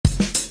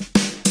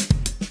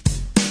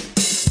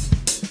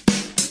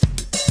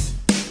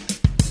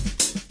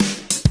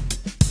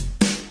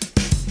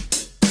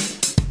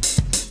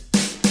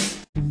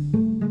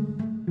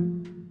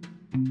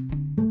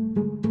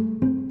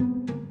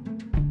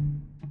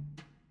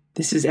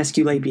This is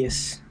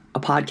Esculapius,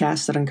 a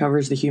podcast that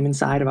uncovers the human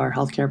side of our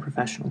healthcare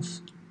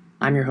professionals.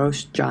 I'm your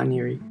host, John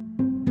Neary.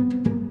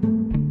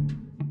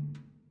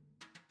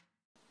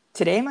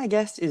 Today, my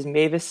guest is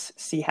Mavis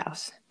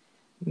Seahouse.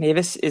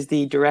 Mavis is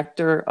the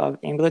Director of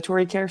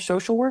Ambulatory Care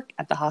Social Work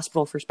at the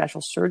Hospital for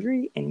Special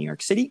Surgery in New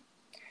York City.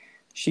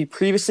 She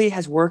previously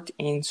has worked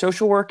in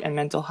social work and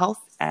mental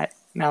health at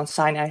Mount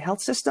Sinai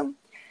Health System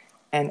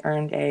and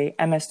earned a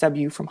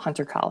MSW from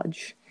Hunter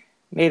College.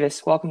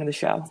 Mavis, welcome to the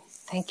show.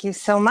 Thank you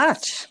so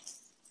much.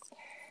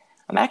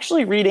 I'm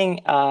actually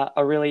reading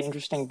a really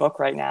interesting book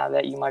right now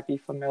that you might be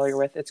familiar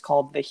with. It's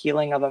called The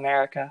Healing of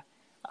America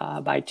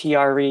by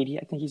T.R. Reid.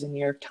 I think he's a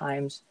New York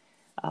Times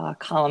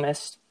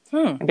columnist.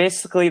 And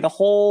basically the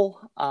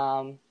whole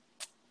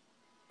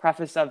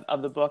preface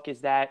of the book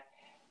is that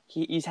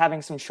he's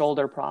having some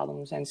shoulder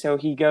problems. And so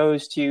he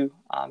goes to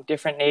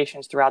different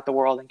nations throughout the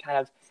world and kind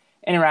of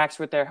interacts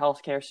with their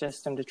healthcare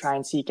system to try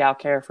and seek out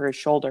care for his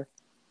shoulder.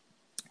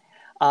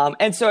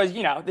 And so, as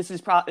you know, this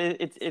is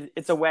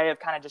it's a way of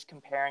kind of just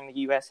comparing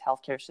the U.S.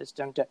 healthcare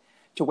system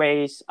to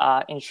ways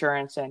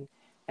insurance and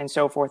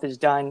so forth is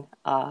done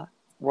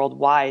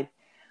worldwide.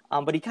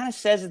 But he kind of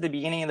says at the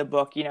beginning of the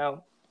book, you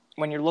know,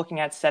 when you're looking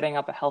at setting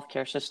up a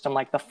healthcare system,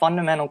 like the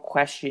fundamental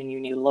question you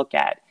need to look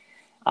at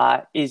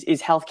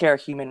is healthcare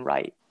a human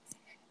right?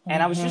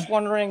 And I was just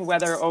wondering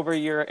whether over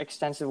your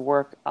extensive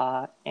work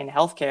in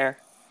healthcare,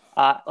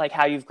 like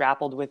how you've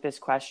grappled with this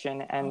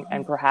question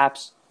and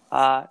perhaps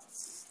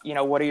you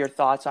know, what are your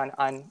thoughts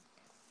on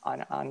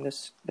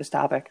this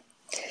topic?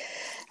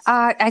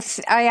 I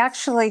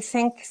actually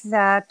think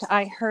that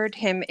I heard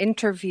him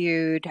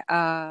interviewed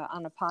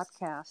on a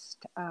podcast,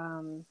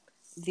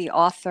 the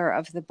author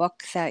of the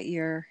book that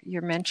you're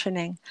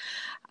mentioning.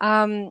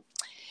 I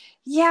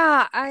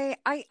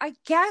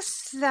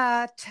guess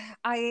that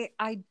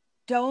I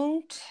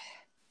don't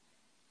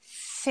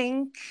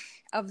think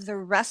of the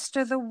rest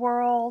of the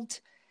world.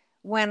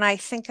 When I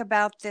think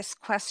about this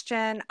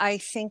question, I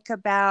think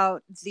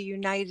about the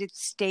United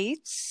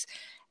States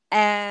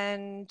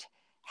and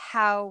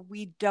how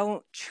we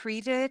don't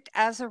treat it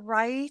as a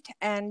right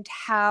and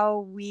how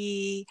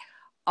we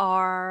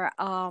are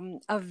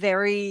a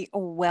very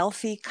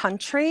wealthy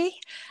country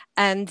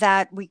and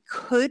that we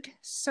could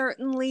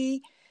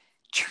certainly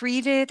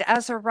treat it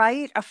as a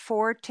right,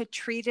 afford to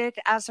treat it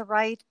as a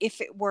right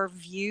if it were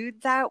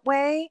viewed that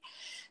way.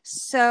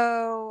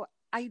 So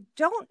I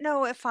don't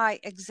know if I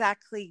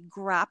exactly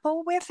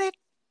grapple with it,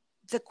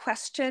 the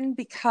question,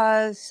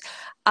 because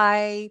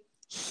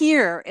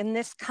here in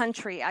this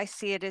country, I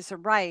see it as a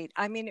right.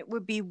 I mean, it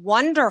would be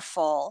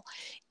wonderful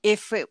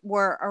if it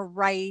were a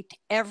right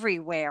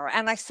everywhere.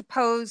 And I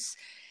suppose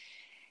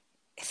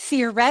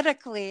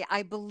theoretically,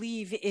 I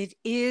believe it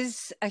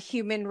is a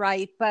human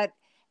right, but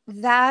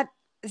that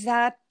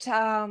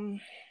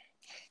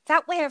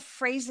way of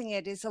phrasing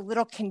it is a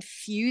little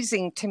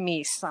confusing to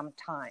me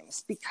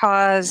sometimes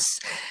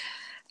because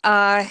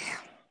I'm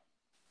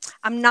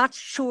not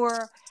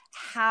sure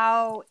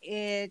how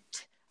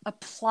it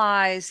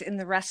applies in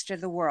the rest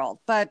of the world.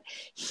 But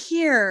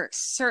here,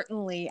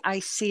 certainly, I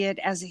see it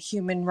as a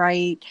human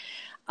right.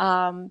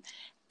 And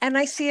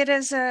I see it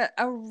as a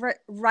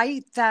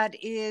right that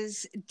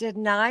is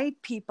denied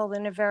people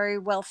in a very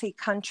wealthy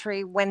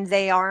country when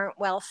they aren't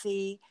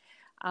wealthy,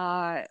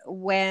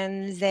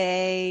 when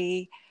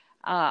they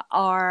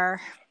are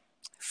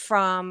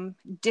from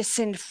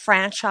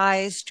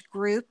disenfranchised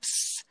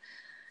groups.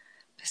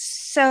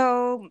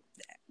 So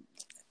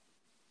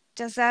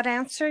does that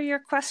answer your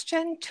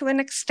question to an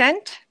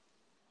extent?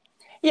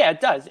 Yeah, it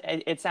does.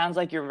 It sounds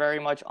like you're very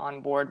much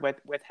on board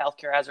with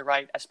healthcare as a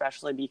right,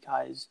 especially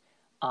because,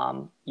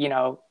 you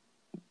know,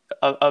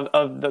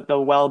 of the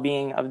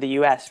well-being of the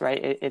U.S.,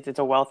 right? It's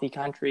a wealthy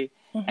country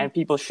and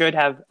people should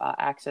have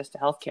access to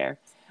healthcare.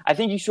 I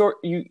think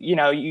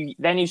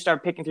then you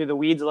start picking through the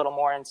weeds a little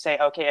more and say,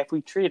 okay, if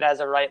we treat it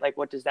as a right, like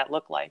what does that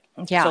look like?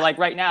 Yeah. So like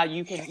right now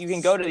you can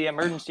go to the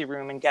emergency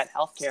room and get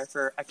healthcare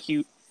for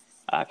acute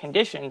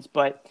conditions,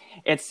 but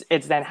it's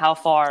then how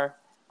far.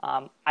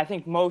 I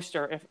think most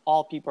or if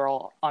all people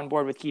are on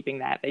board with keeping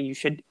that you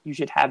should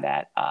have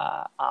that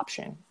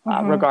option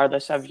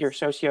regardless of your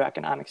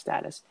socioeconomic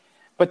status.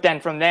 But then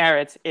from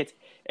there,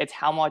 it's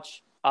how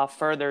much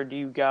further do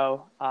you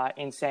go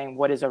in saying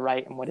what is a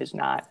right and what is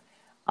not.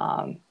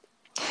 And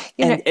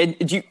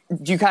do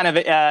you kind of,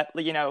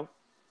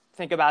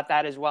 think about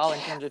that as well in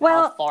terms of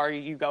how far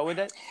you go with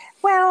it?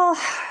 Well,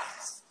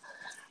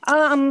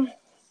 I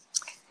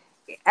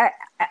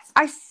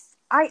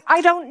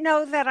don't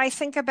know that I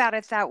think about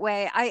it that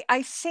way.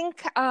 I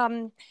think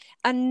a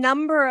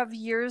number of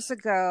years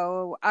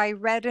ago, I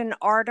read an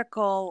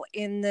article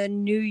in the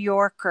New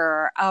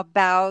Yorker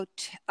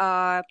about,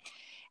 I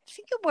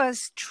think it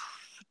was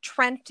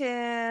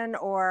Trenton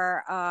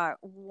or a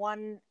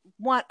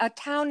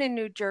town in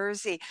New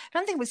Jersey. I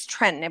don't think it was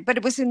Trenton, but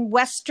it was in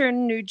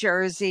Western New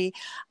Jersey,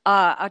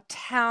 a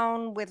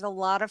town with a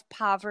lot of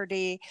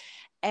poverty.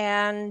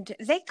 And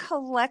they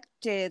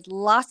collected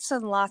lots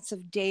and lots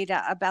of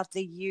data about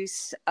the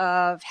use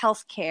of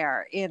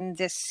healthcare in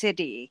this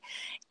city.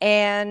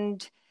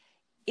 And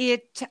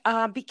it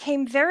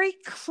became very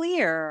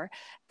clear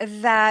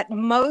that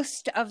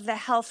most of the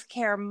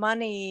healthcare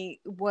money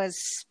was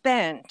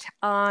spent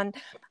on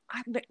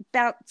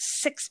about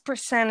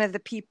 6% of the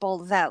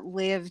people that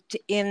lived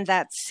in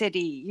that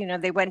city. You know,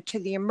 they went to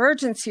the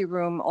emergency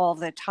room all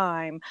the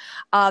time.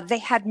 They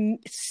had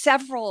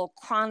several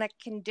chronic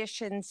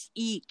conditions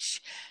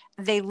each.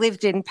 They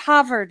lived in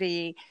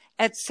poverty,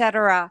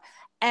 etc.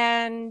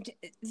 And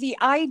the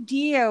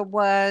idea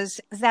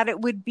was that it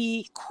would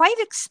be quite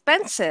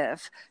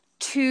expensive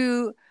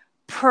to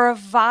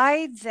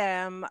provide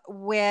them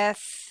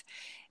with,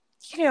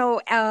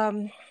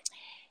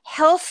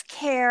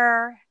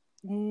 healthcare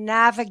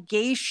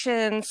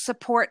navigation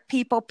support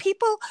people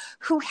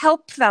who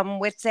help them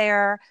with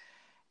their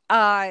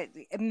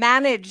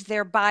manage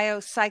their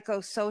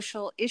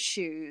biopsychosocial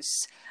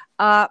issues,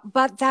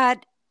 but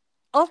that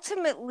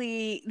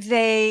ultimately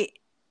they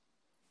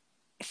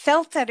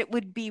felt that it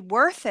would be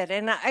worth it.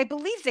 And I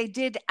believe they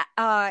did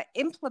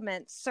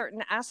implement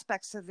certain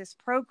aspects of this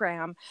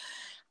program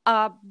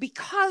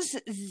because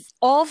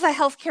all the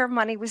healthcare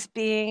money was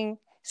being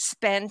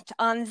spent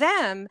on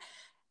them.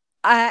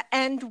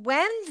 And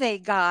when they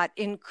got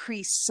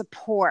increased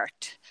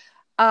support,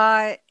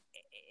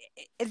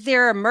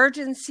 their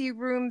emergency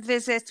room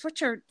visits,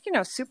 which are,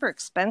 super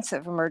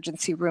expensive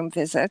emergency room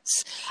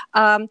visits,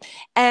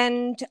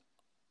 and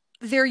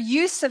their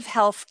use of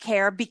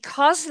healthcare,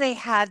 because they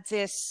had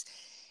this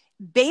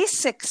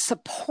basic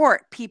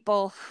support,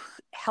 people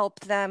help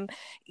them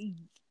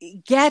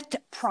get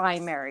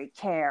primary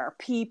care.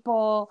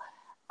 People,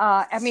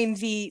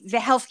 the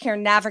healthcare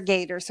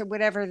navigators or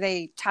whatever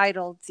they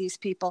titled these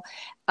people,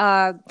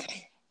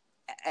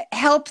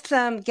 help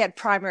them get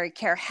primary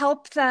care,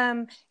 help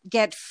them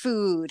get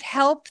food,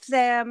 help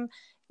them,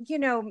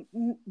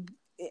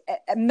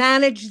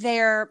 manage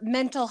their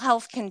mental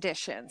health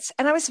conditions.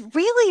 And I was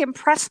really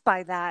impressed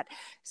by that.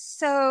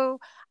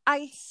 So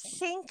I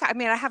think, I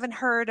haven't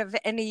heard of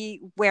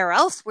anywhere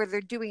else where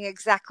they're doing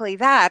exactly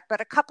that,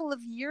 but a couple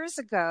of years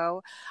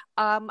ago,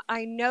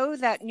 I know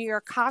that New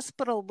York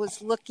Hospital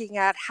was looking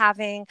at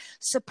having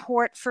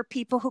support for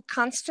people who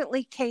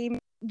constantly came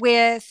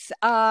with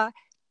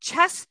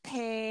chest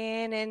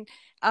pain and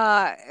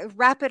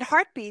rapid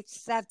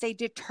heartbeats that they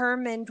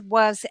determined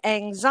was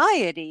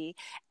anxiety.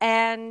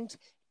 And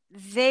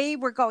they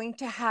were going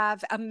to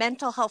have a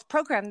mental health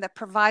program that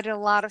provided a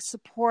lot of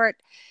support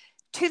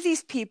to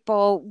these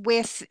people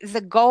with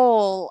the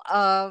goal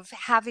of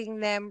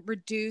having them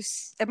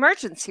reduce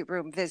emergency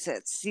room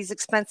visits, these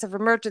expensive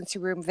emergency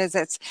room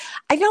visits.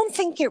 I don't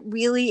think it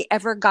really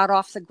ever got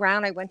off the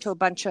ground. I went to a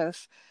bunch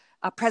of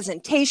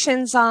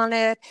presentations on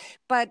it,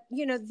 but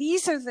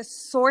these are the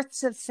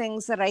sorts of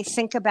things that I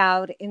think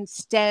about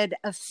instead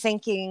of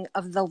thinking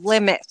of the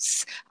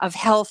limits of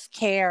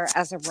healthcare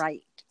as a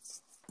right.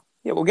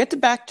 Yeah, we'll get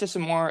back to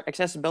some more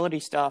accessibility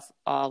stuff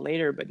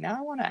later, but now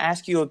I want to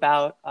ask you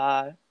about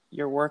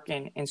your work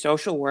in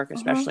social work,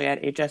 especially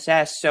at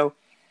HSS. So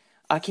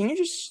can you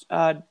just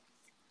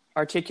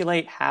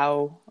articulate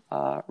how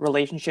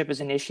relationship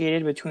is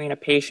initiated between a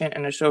patient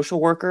and a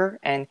social worker,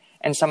 and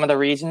some of the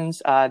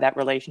reasons that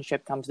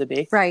relationship comes to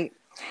be? Right.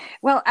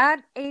 Well,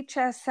 at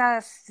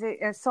HSS,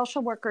 the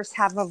social workers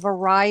have a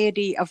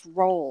variety of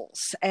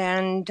roles.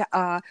 And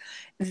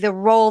the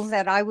role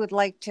that I would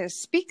like to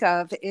speak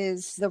of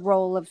is the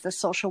role of the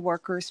social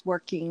workers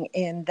working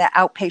in the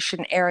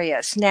outpatient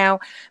areas. Now,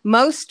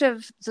 most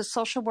of the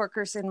social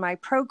workers in my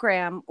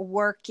program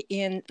work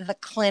in the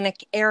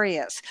clinic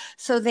areas.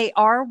 So they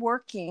are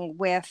working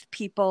with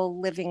people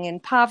living in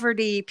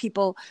poverty,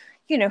 people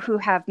who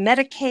have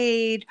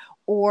Medicaid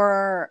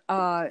or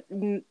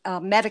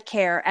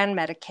Medicare and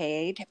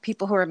Medicaid,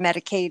 people who are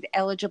Medicaid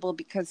eligible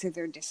because of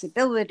their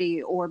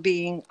disability or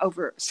being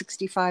over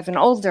 65 and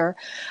older.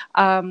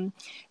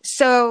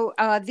 So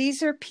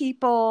these are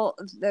people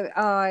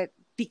that,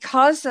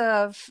 because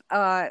of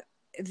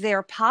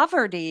their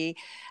poverty,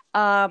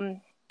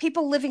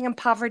 people living in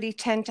poverty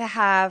tend to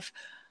have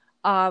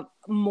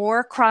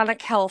more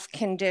chronic health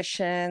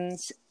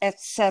conditions,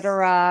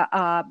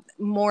 etc.,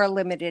 more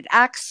limited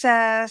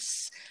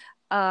access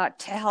to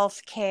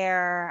health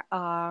care,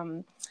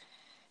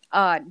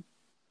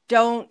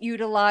 don't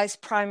utilize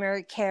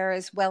primary care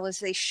as well as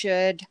they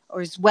should,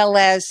 or as well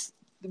as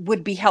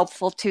would be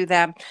helpful to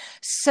them.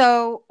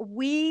 So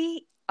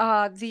we,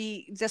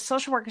 the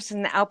social workers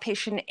in the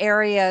outpatient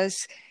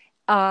areas,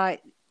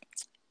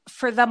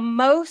 for the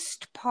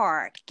most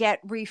part,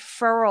 get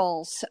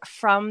referrals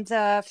from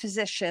the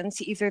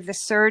physicians, either the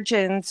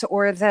surgeons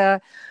or the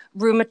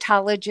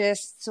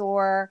rheumatologists,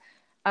 or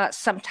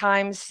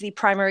sometimes the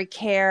primary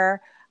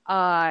care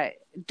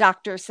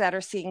doctors that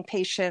are seeing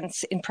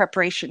patients in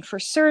preparation for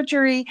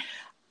surgery.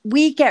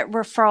 We get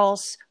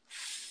referrals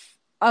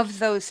of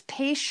those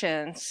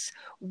patients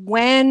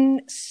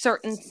when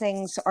certain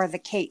things are the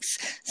case.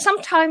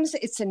 Sometimes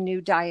it's a new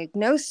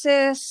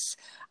diagnosis,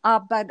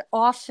 but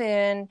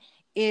often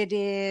it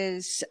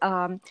is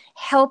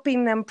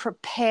helping them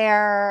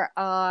prepare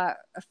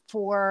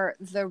for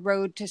the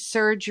road to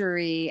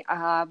surgery.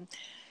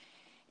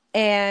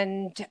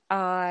 and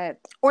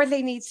or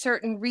they need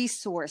certain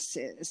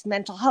resources,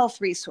 mental health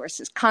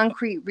resources,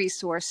 concrete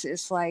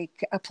resources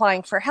like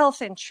applying for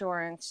health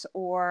insurance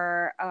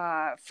or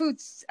food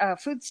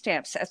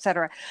stamps,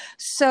 etc.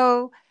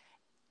 So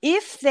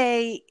if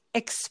they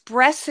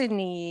express a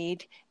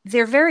need,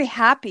 they're very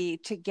happy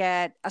to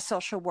get a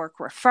social work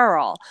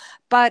referral.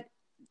 But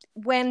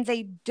when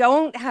they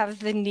don't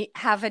have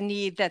have a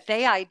need that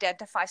they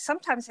identify,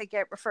 sometimes they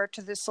get referred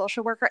to the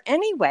social worker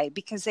anyway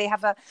because they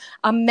have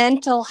a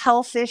mental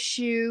health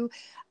issue,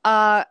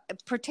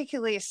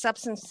 particularly a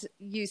substance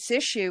use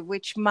issue,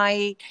 which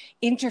might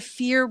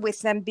interfere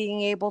with them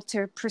being able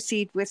to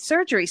proceed with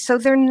surgery. So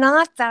they're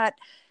not that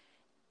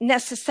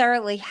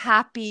necessarily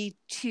happy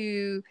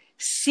to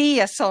see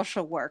a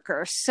social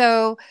worker.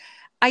 So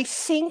I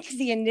think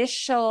the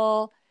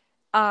initial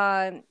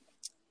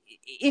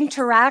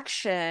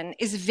interaction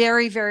is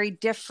very, very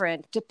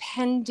different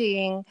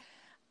depending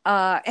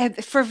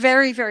for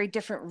very, very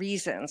different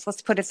reasons.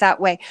 Let's put it that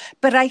way.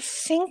 But I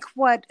think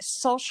what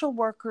social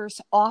workers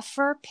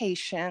offer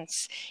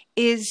patients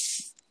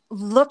is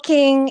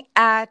looking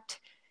at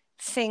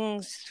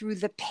things through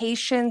the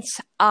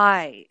patient's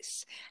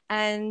eyes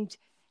and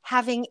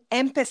having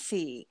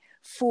empathy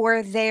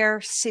for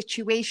their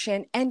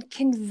situation and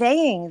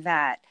conveying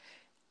that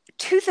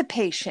to the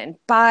patient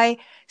by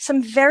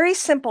some very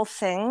simple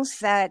things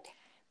that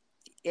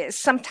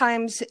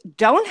sometimes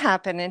don't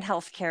happen in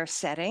healthcare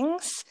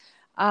settings,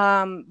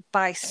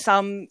 by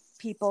some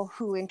people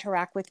who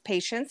interact with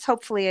patients.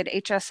 Hopefully at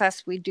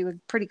HSS we do a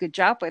pretty good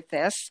job with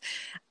this.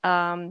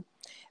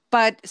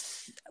 But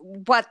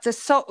what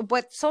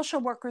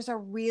social workers are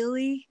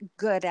really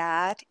good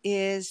at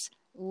is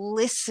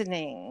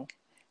listening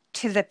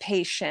to the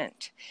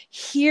patient,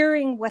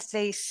 hearing what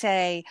they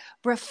say,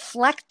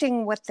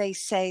 reflecting what they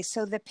say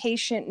so the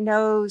patient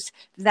knows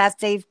that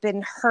they've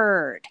been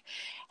heard,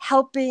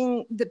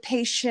 helping the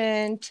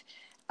patient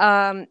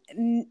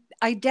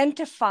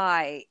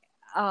identify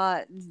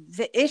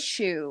the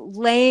issue,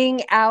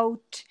 laying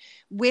out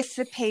with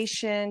the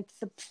patient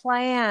the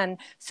plan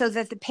so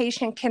that the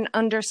patient can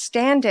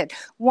understand it.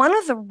 One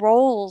of the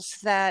roles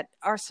that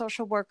our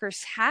social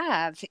workers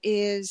have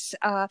is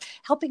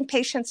helping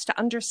patients to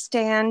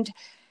understand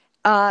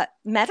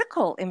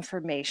medical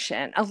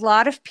information. A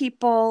lot of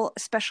people,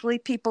 especially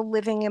people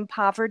living in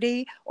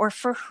poverty or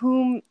for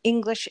whom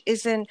English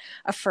isn't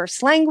a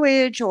first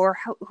language or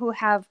who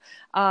have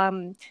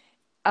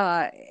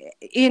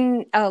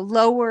in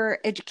lower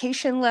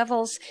education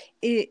levels,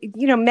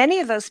 many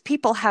of those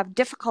people have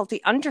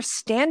difficulty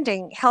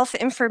understanding health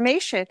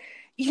information.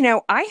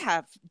 I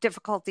have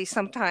difficulty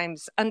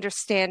sometimes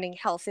understanding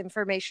health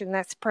information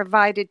that's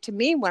provided to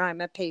me when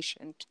I'm a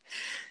patient.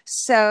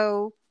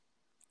 So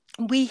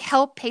we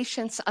help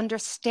patients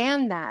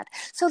understand that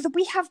so that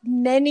we have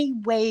many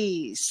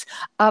ways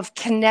of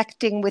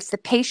connecting with the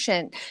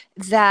patient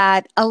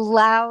that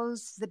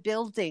allows the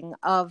building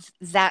of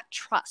that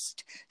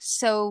trust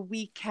so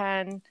we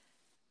can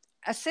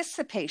assist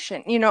the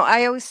patient.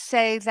 I always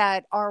say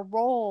that our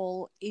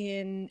role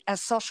as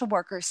social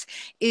workers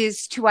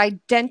is to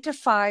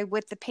identify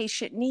what the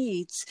patient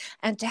needs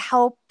and to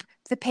help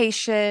the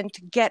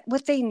patient get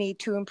what they need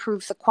to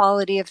improve the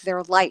quality of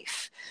their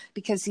life,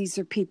 because these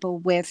are people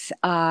with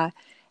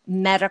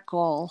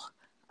medical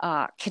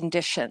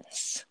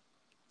conditions.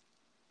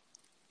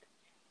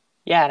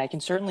 Yeah, and I can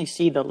certainly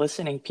see the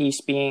listening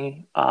piece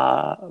being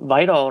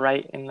vital,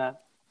 right, in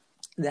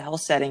the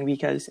health setting,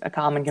 because a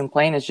common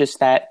complaint is just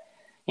that,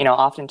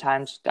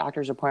 oftentimes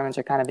doctor's appointments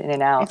are kind of in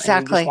and out. Exactly.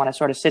 And you just want to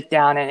sort of sit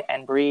down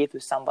and breathe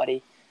with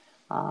somebody.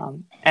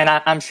 And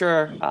I'm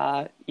sure,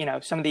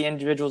 some of the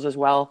individuals as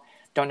well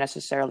don't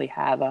necessarily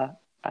have a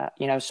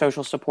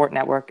social support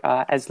network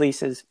as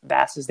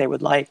vast as they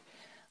would like.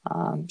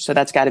 So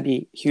that's got to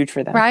be huge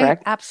for them, right?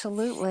 Correct?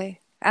 Absolutely.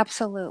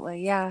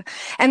 Absolutely. Yeah.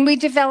 And we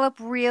develop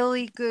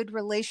really good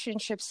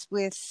relationships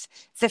with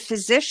the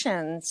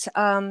physicians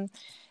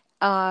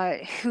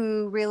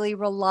who really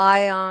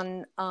rely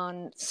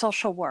on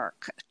social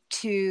work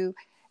to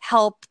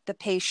help the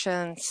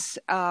patients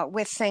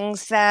with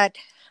things that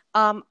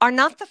are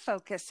not the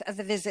focus of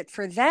the visit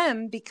for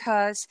them,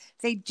 because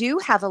they do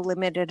have a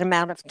limited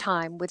amount of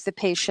time with the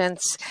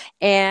patients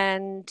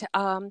and,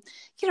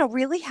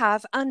 really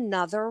have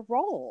another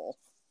role.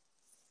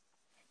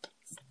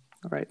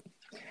 All right.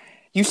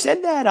 You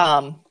said that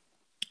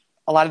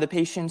a lot of the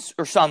patients,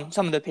 or some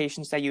of the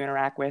patients that you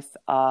interact with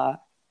have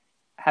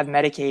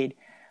Medicaid.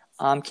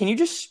 Can you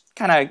just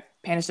kind of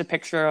paint us a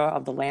picture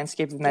of the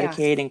landscape of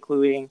Medicaid,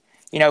 including,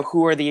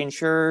 who are the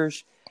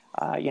insurers,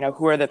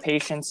 who are the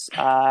patients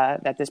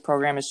that this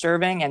program is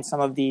serving, and some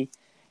of the,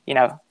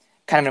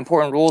 kind of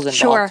important rules involved?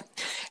 Sure.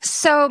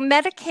 So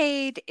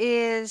Medicaid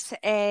is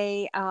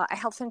a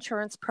health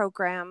insurance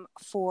program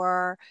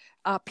for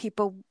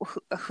people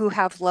who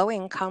have low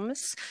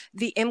incomes.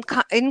 The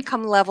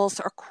income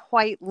levels are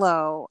quite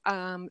low,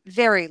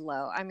 very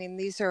low. I mean,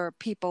 these are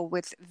people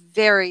with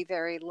very,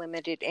 very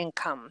limited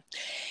income.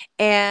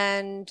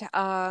 And,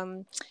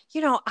 I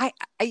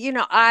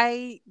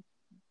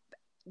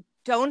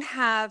don't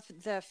have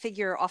the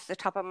figure off the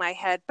top of my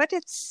head, but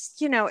it's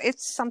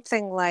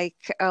something like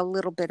a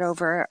little bit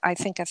over, I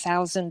think,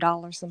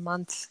 $1,000 a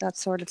month, that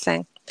sort of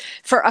thing,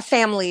 for a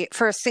family,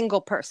 for a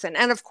single person.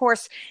 And of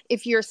course,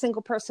 if you're a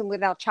single person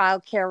without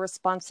childcare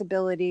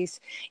responsibilities,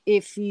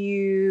 if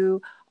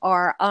you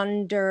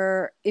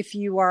if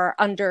you are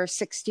under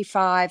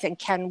 65 and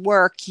can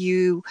work,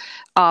 you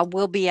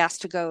will be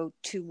asked to go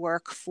to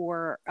work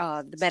for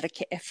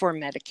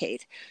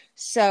Medicaid,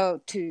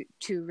 so to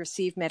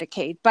receive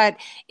Medicaid. But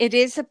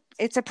it's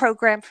a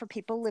program for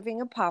people living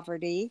in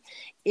poverty.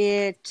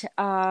 It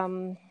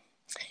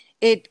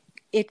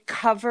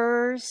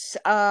covers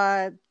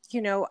a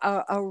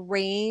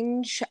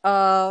range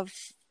of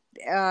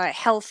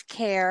health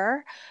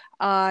care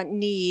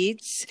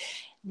needs.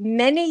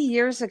 Many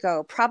years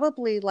ago,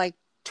 probably like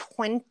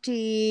 20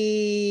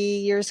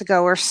 years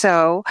ago or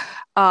so,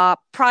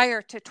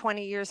 prior to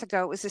 20 years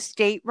ago, it was a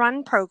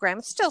state-run program.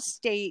 It's still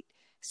state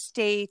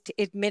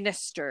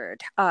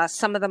administered.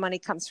 Some of the money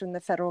comes from the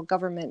federal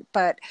government,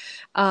 but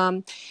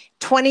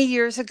 20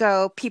 years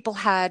ago, people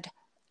had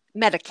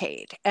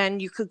Medicaid,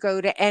 and you could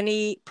go to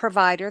any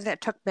provider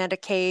that took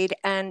Medicaid,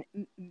 and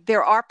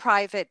there are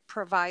private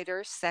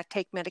providers that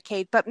take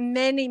Medicaid, but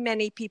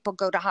many people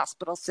go to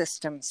hospital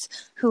systems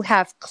who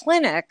have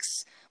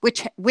clinics,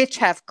 which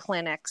have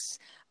clinics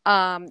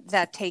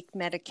that take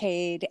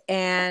Medicaid,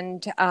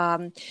 and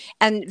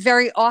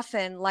very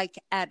often, like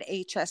at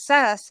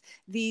HSS,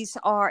 these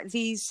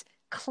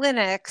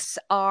clinics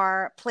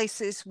are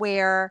places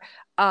where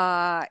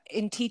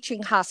in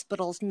teaching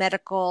hospitals,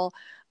 medical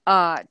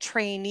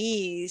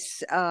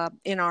trainees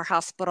in our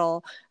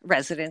hospital,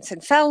 residents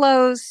and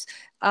fellows,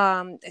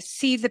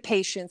 see the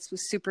patients with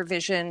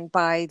supervision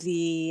by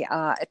the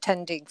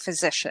attending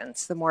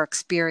physicians, the more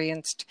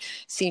experienced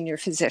senior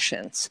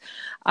physicians.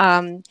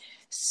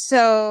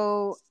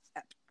 So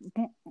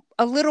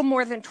a little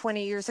more than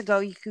 20 years ago,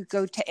 you could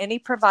go to any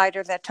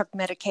provider that took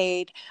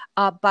Medicaid,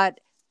 but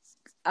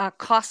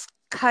cost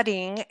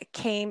cutting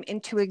came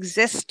into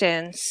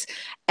existence,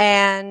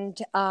 and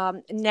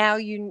now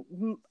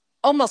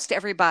almost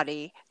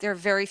everybody, there are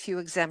very few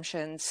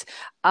exemptions,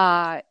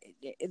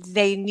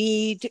 they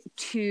need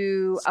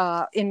to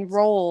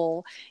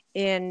enroll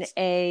in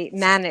a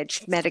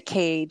managed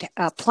Medicaid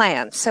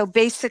plan. So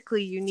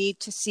basically, you need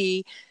to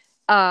see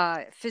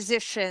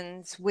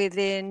physicians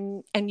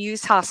within and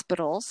use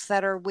hospitals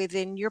that are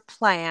within your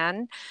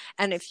plan.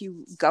 And if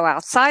you go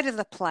outside of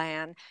the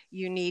plan,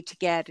 you need to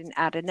get an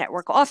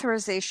out-of-network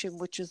authorization,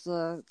 which is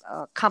a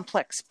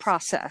complex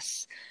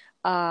process.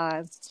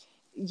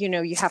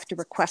 You have to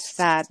request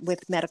that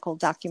with medical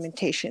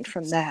documentation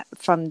from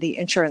the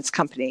insurance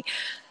company.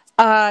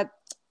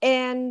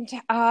 And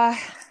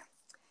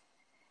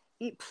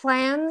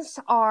plans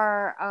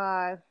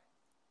are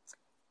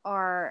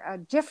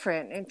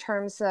different in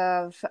terms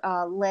of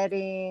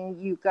letting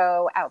you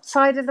go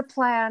outside of the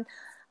plan.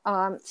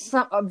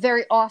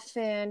 Very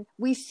often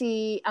we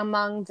see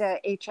among the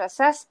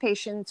HSS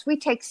patients, we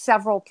take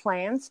several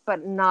plans,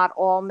 but not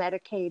all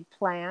Medicaid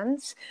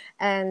plans.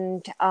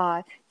 And,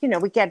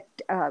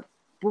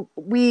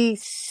 we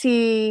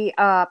see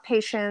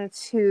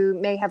patients who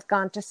may have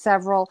gone to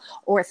several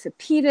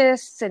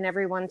orthopedists, and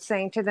everyone's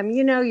saying to them,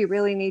 you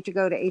really need to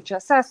go to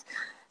HSS.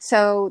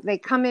 So they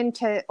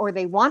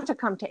they want to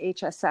come to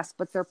HSS,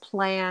 but their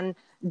plan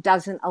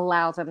doesn't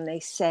allow them. They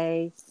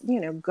say,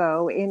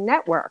 go in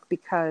network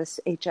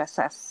because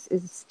HSS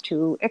is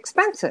too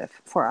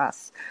expensive for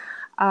us.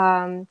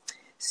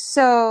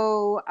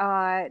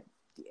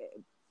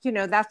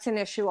 That's an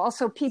issue.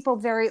 Also, people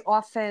very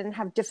often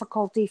have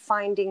difficulty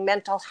finding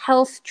mental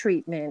health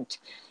treatment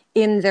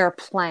in their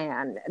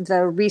plan.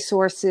 The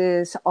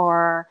resources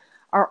are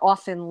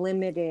often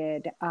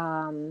limited.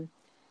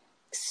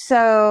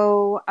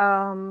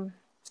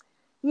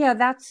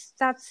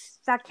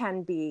 That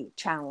can be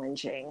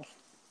challenging.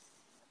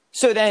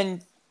 So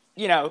then,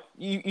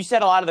 you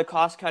said a lot of the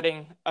cost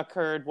cutting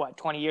occurred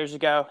 20 years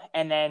ago,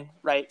 and then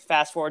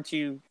fast forward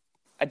to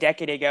a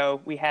decade ago,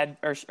 we had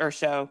or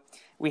so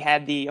we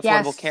had the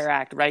Affordable Care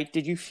Act, right?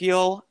 Did you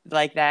feel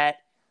like that?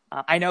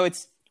 I know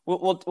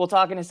we'll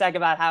talk in a second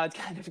about how it's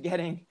kind of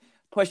getting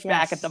pushed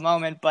back at the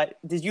moment, but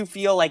did you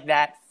feel like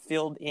that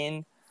filled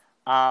in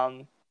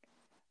the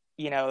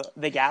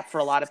gap for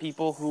a lot of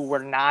people who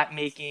were not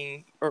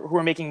making, or who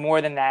were making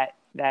more than that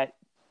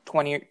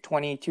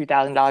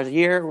 $22,000 a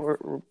year,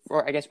 or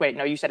I guess, wait,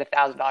 no, you said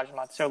 $1,000 a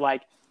month. So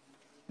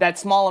that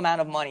small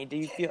amount of money,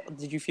 did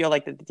you feel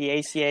like the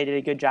ACA did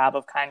a good job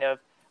of kind of,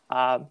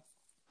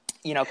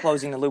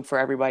 closing the loop for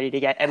everybody to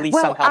get at least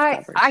some health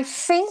coverage? I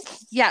think,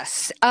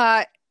 yes.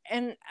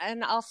 And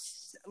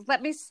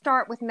let me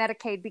start with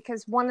Medicaid,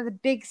 because one of the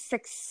big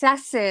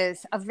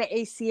successes of the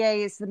ACA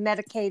is the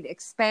Medicaid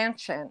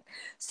expansion.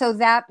 So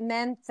that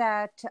meant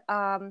that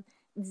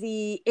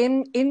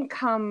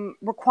income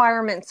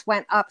requirements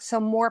went up, so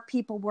more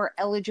people were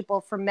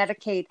eligible for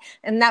Medicaid,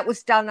 and that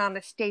was done on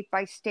a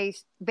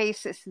state-by-state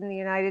basis in the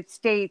United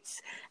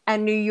States.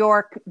 And New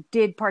York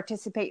did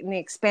participate in the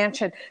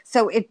expansion,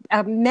 so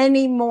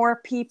many more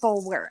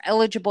people were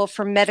eligible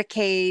for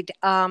Medicaid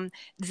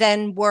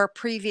than were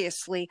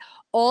previously.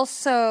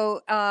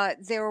 Also,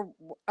 there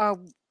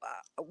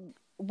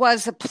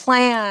was a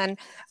plan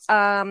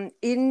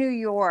in New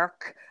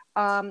York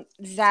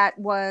that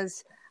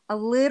was a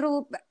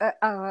little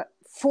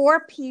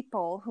for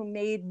people who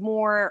made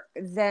more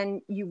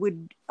than you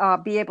would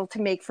be able to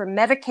make for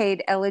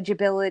Medicaid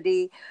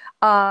eligibility,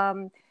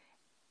 and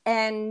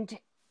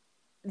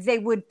they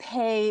would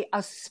pay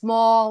a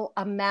small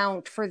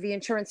amount for the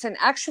insurance. And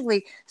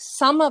actually,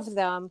 some of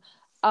them,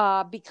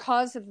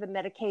 because of the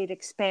Medicaid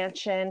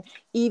expansion,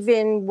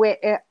 even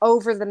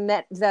over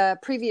the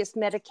previous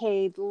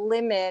Medicaid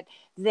limit,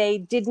 they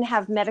didn't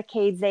have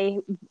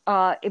Medicaid.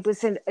 It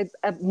was a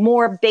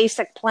more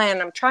basic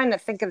plan. I'm trying to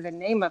think of the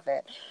name of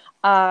it.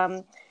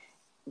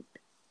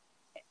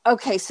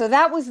 Okay, so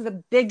that was the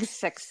big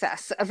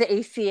success of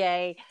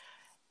ACA.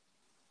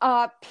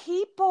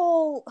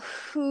 People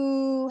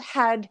who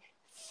had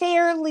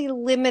fairly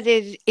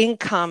limited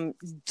income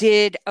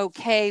did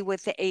okay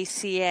with the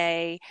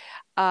ACA.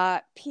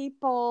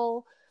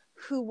 People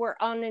who were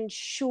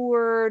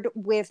uninsured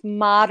with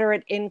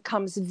moderate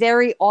incomes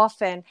very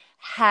often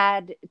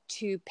had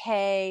to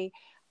pay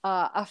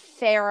a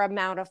fair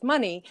amount of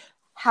money.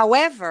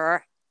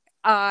 However,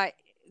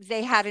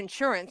 they had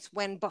insurance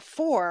when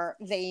before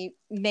they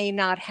may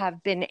not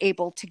have been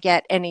able to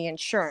get any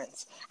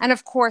insurance. And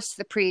of course,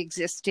 the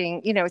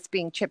pre-existing, it's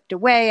being chipped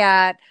away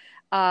at,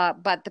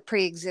 but the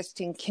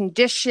pre-existing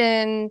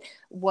condition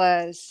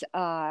was,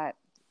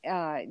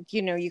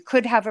 you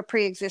could have a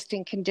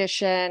pre-existing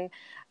condition.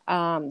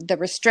 The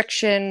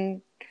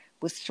restriction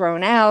was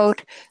thrown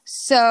out.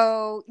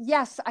 So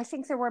yes, I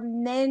think there were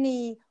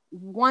many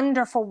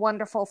wonderful,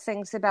 wonderful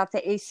things about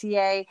the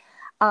ACA.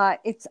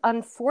 It's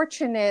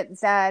unfortunate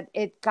that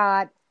it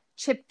got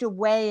chipped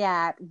away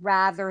at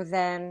rather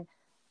than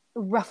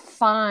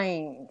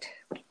refined.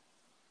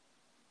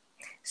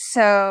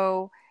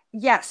 So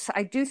yes,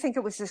 I do think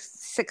it was a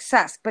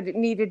success, but it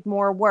needed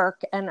more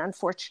work. And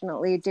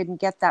unfortunately, it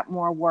didn't get that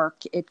more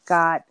work. It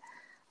got,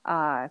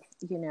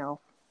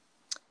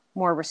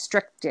 more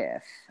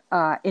restrictive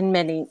in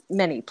many,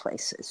 many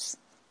places.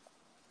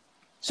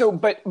 So,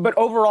 but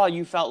overall,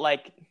 you felt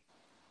like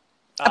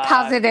a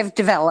positive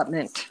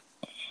development.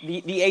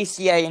 The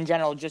ACA in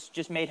general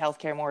just made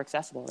healthcare more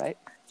accessible, right?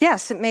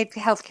 Yes, it made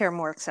healthcare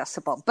more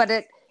accessible, but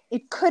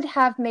it could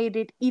have made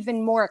it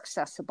even more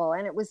accessible.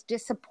 And it was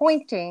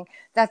disappointing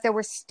that there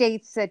were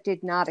states that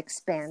did not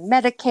expand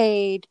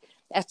Medicaid,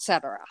 et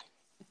cetera.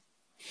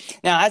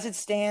 Now, as it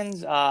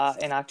stands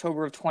in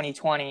October of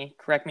 2020,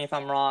 correct me if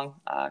I'm wrong,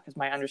 because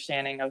my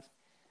understanding of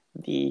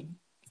the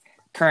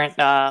current,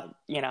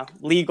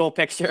 legal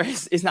picture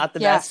is not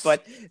the best,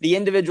 but the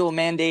individual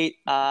mandate,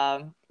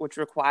 which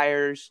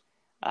requires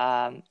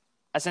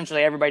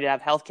essentially everybody to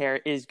have healthcare,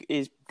 is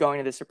going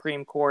to the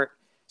Supreme Court.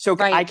 So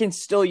right. I can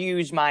still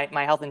use my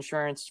health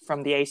insurance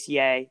from the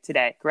ACA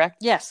today, correct?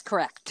 Yes,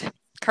 correct.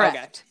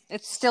 Okay.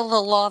 It's still the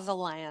law of the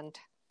land.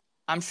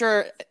 I'm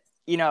sure,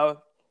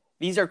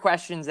 these are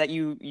questions that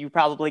you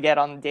probably get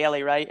on the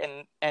daily, right?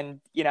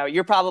 And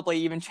you're probably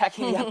even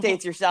checking the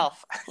updates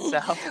yourself. So,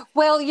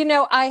 well,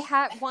 I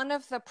had one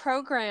of the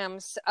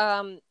programs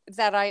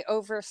that I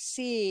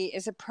oversee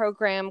is a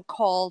program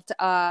called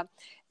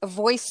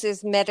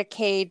Voices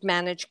Medicaid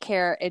Managed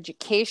Care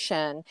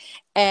Education,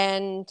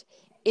 and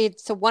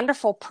it's a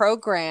wonderful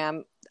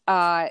program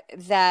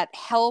that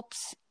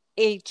helps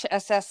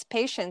HSS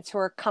patients who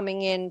are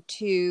coming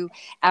into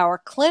our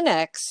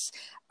clinics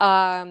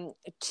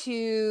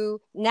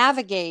to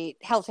navigate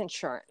health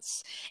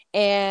insurance.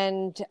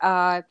 And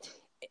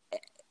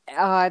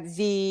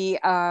the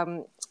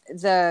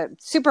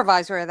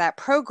supervisor of that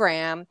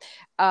program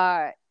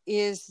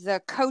is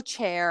the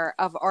co-chair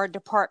of our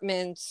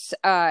department's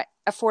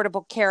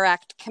Affordable Care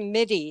Act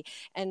committee.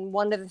 And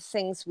one of the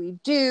things we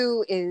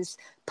do is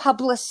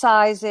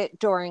publicize it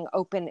during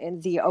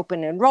the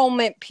open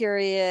enrollment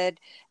period,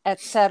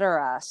 et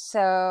cetera.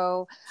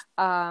 So,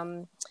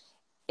 that's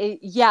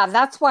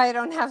why I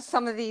don't have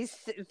some of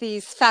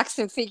these facts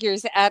and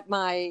figures at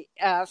my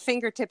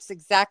fingertips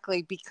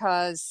exactly,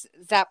 because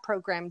that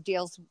program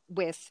deals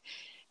with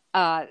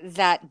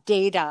that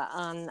data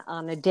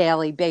on a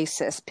daily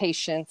basis.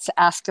 Patients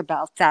ask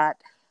about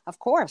that, of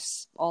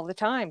course, all the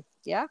time.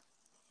 Yeah.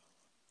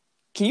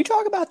 Can you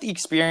talk about the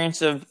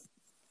experience of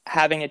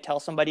having to tell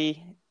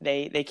somebody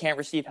they can't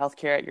receive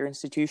healthcare at your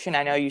institution?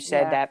 I know you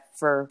said that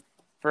for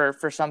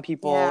some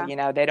people,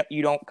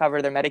 you don't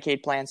cover their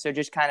Medicaid plan, so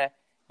just kind of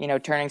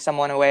turning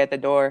someone away at the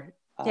door.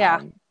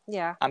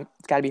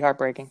 It's got to be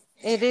heartbreaking.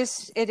 It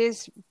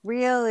is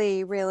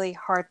really, really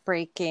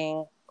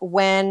heartbreaking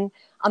when,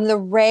 on the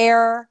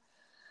rare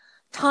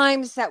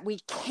times that we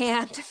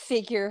can't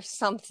figure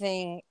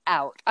something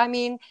out. I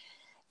mean,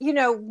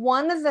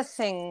 one of the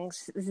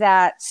things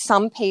that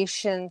some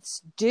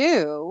patients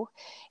do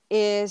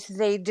is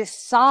they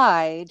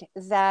decide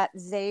that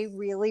they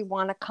really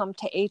want to come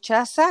to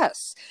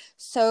HSS.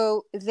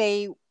 So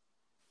they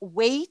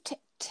wait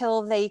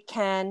till they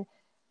can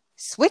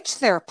switch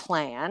their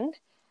plan,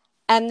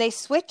 and they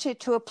switch it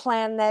to a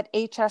plan that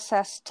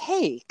HSS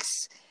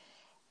takes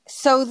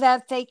so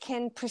that they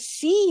can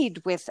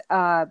proceed with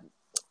a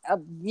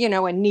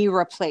knee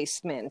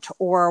replacement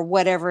or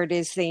whatever it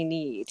is they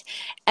need.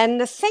 And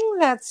the thing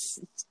that's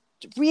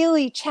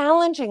really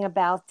challenging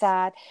about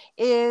that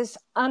is,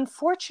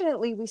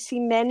 unfortunately, we see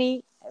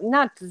many,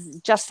 not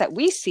just that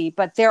we see,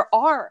 but there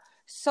are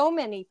so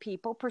many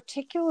people,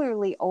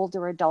 particularly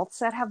older adults,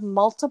 that have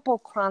multiple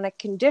chronic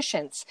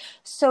conditions.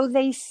 So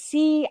they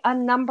see a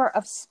number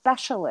of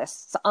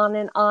specialists on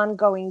an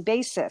ongoing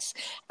basis.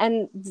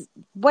 And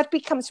what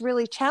becomes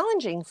really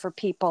challenging for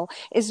people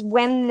is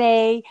when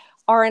they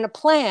are in a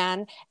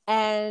plan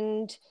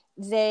and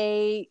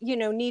they,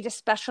 need a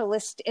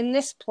specialist in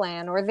this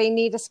plan, or they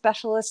need a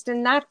specialist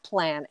in that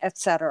plan,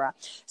 etc.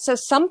 So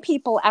some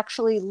people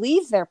actually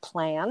leave their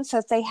plans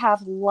that they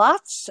have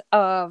lots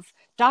of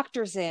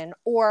doctors in,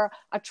 or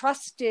a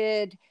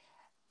trusted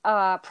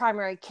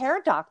primary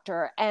care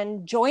doctor,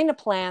 and join a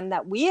plan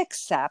that we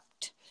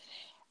accept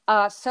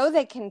so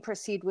they can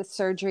proceed with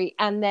surgery.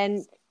 And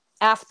then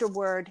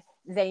afterward,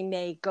 they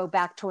may go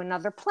back to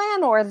another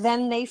plan, or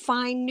then they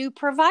find new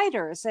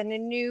providers and a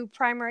new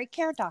primary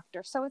care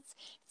doctor. So it's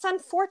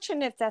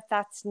unfortunate that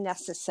that's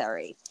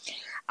necessary.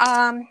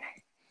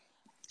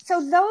 So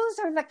those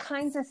are the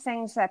kinds of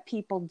things that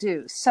people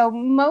do. So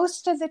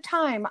most of the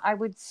time, I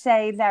would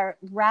say that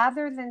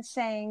rather than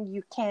saying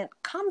you can't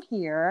come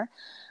here,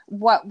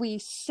 what we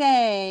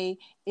say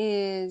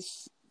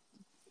is,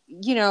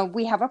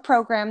 we have a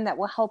program that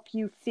will help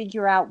you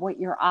figure out what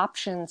your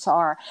options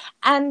are.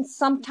 And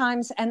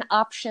sometimes an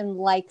option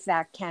like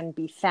that can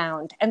be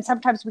found. And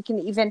sometimes we can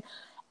even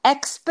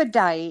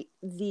expedite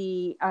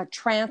the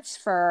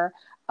transfer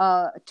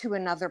to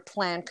another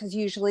plan, because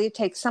usually it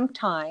takes some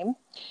time.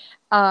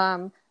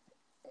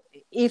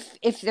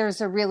 If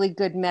there's a really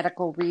good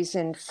medical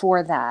reason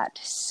for that.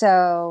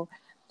 So,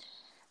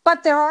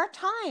 but there are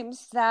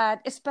times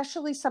that,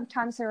 especially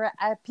sometimes there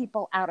are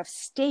people out of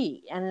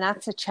state, and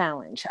that's a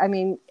challenge. I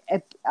mean,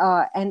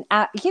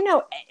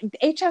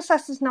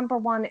 HSS is number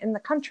one in the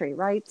country,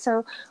 right?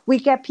 So we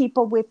get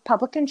people with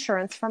public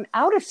insurance from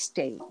out of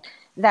state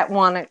that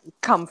want to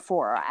come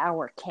for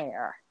our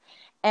care.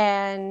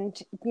 And,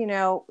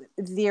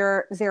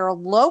 their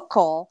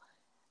local,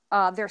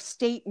 their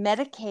state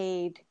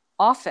Medicaid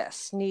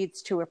office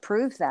needs to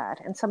approve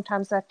that. And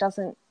sometimes that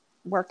doesn't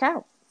work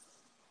out.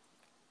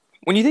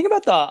 When you think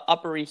about the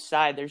Upper East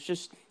Side, there's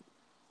just,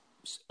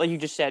 like you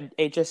just said,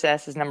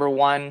 HSS is number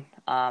one.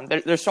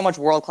 There's so much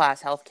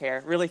world-class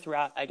healthcare really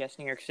throughout, I guess,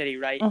 New York City,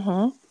 right?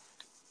 Mm-hmm.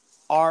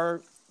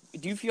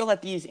 Do you feel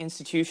that these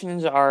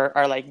institutions are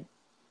like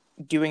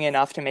doing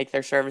enough to make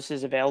their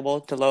services available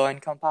to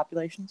low-income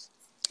populations?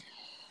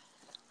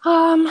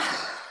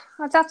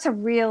 That's a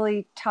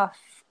really tough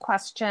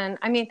question.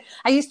 I mean,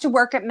 I used to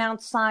work at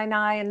Mount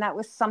Sinai, and that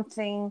was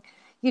something,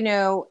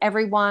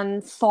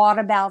 everyone thought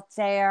about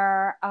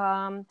there.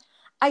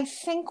 I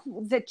think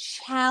the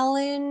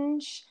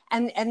challenge,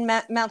 and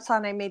Mount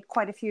Sinai made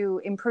quite a few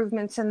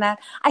improvements in that.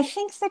 I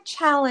think the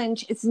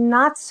challenge is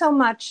not so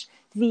much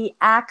the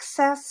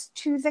access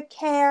to the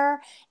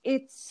care,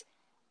 it's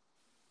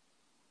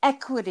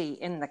equity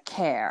in the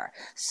care.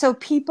 So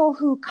people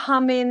who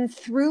come in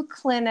through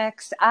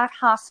clinics at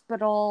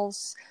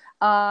hospitals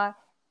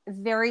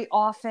very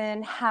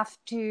often have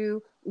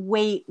to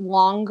wait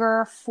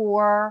longer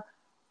for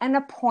an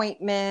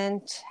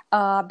appointment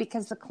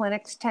because the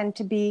clinics tend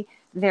to be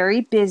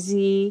very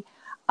busy.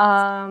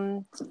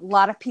 A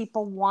lot of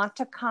people want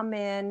to come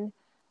in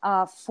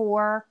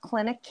for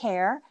clinic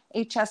care.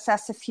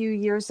 HSS a few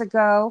years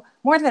ago,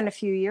 more than a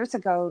few years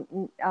ago,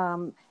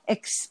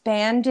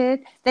 expanded.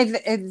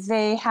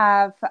 HSS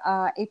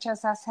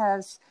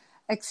has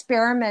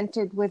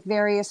experimented with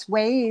various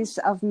ways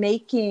of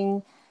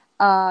making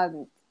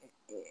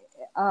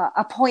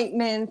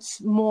appointments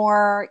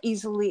more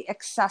easily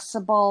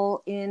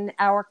accessible in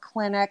our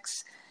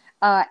clinics,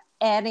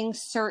 adding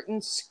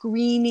certain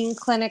screening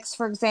clinics,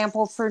 for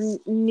example, for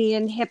knee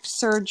and hip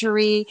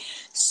surgery.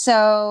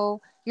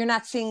 So you're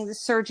not seeing the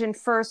surgeon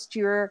first.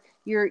 You're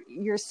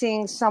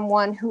seeing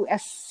someone who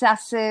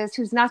assesses,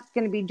 who's not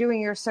going to be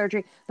doing your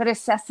surgery, but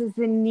assesses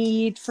the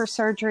need for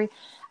surgery.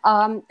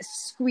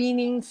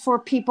 Screening for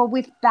people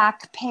with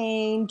back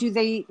pain.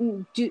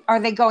 Are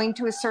they going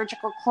to a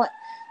surgical clinic?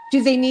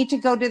 Do they need to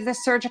go to the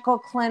surgical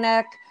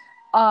clinic?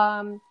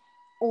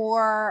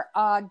 Or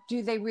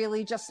do they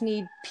really just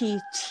need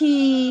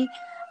PT?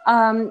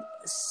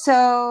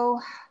 So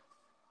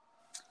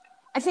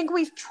I think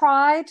we've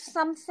tried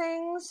some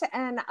things,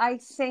 and I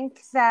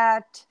think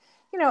that,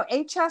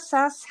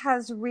 HSS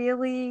has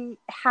really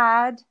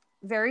had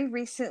very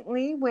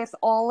recently, with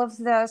all of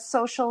the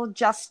social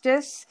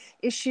justice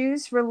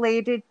issues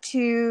related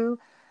to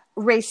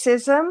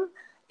racism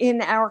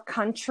in our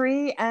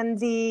country and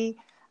the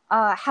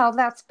how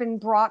that's been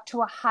brought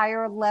to a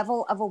higher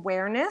level of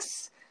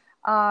awareness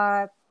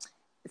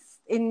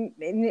in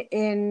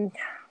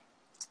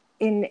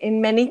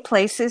many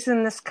places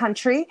in this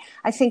country.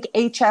 I think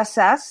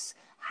HSS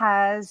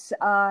has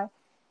an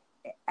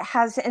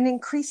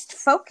increased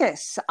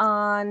focus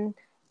on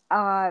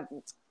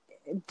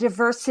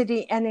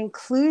diversity and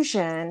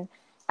inclusion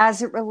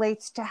as it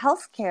relates to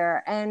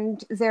healthcare,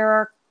 and there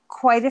are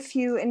quite a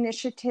few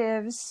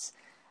initiatives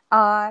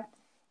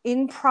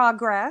in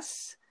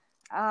progress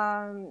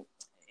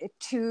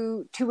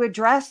to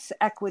address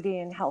equity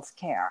in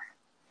healthcare.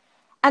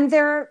 And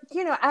they're,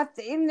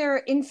 in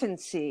their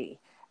infancy.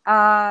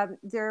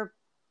 They're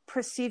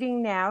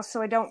proceeding now,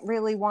 so I don't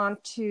really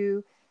want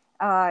to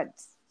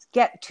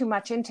get too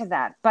much into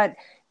that. But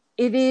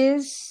it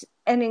is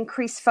an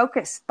increased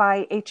focus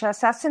by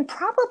HSS and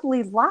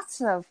probably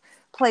lots of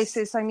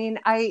places. I mean,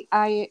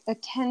 I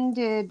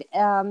attended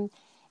a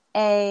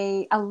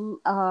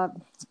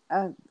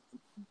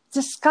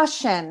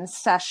discussion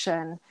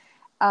session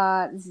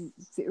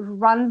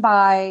run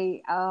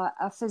by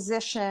a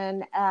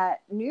physician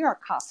at New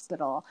York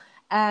Hospital,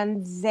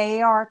 and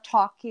they are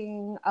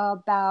talking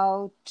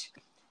about,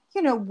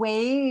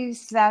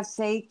 ways that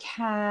they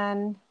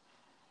can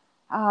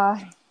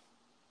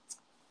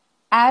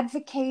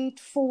advocate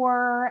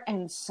for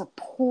and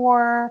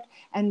support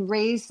and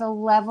raise the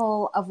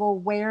level of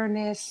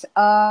awareness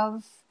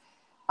of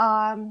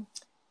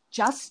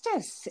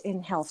justice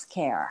in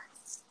healthcare.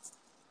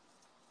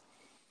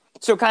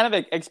 So kind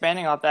of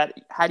expanding off that,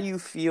 how do you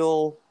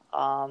feel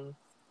our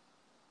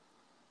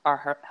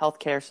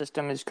healthcare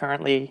system is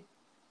currently,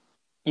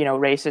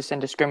 racist and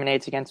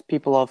discriminates against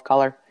people of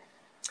color?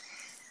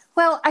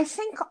 Well, I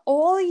think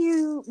all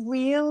you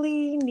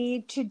really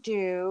need to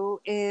do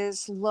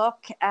is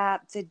look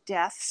at the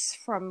deaths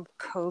from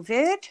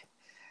COVID.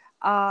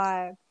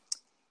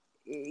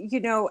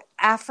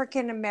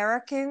 African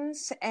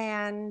Americans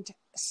and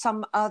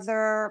some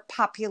other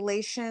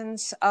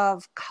populations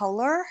of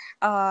color,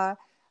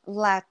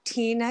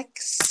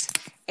 Latinx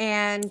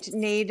and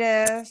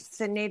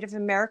the Native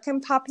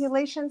American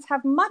populations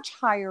have much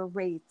higher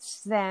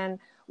rates than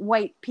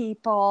white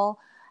people,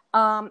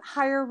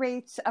 higher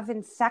rates of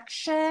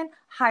infection,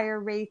 higher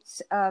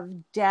rates of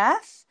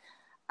death.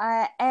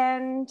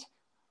 And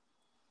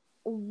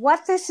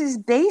what this is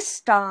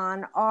based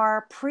on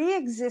are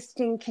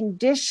pre-existing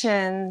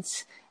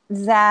conditions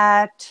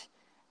that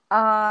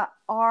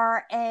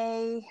are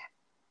a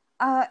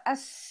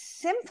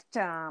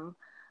symptom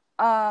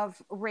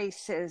of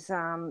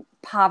racism: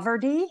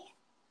 poverty,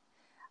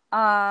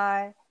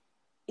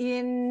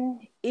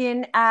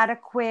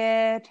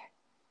 inadequate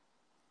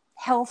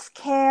health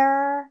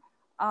care,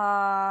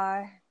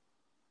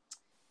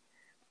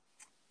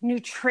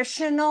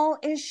 nutritional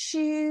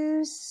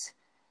issues.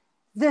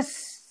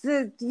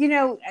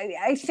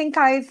 I think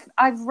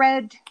I've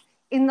read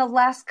in the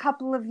last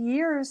couple of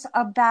years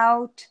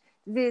about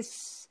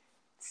this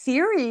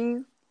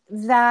theory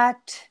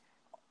that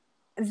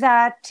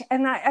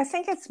and I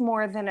think it's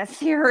more than a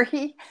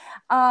theory,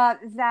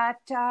 that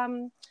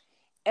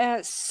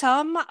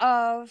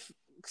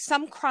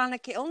some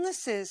chronic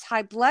illnesses,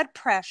 high blood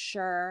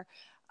pressure,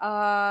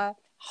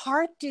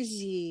 heart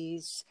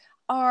disease,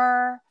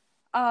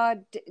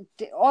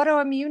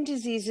 autoimmune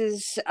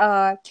diseases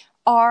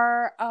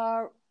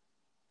are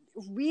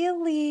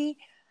really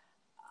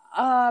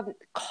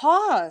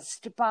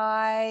caused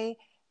by,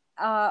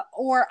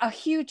 or a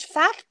huge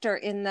factor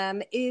in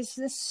them is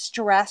the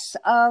stress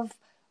of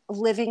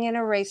living in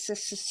a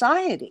racist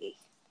society.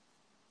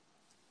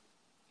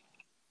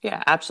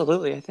 Yeah,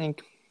 absolutely. I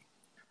think,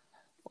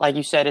 like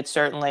you said, it's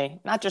certainly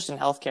not just in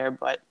healthcare,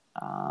 but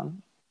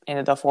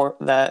in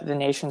the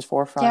nation's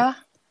forefront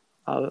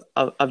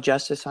of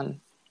justice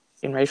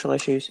in racial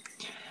issues.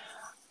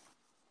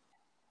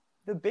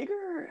 The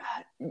bigger,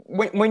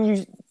 when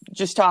you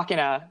just talk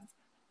about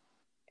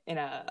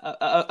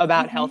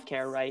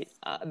healthcare, right?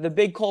 The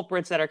big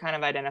culprits that are kind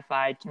of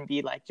identified can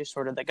be like just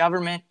sort of the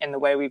government and the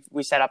way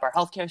we set up our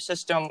healthcare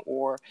system,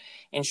 or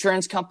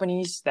insurance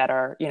companies that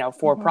are,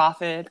 for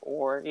profit,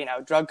 or,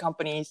 drug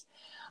companies.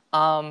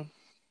 But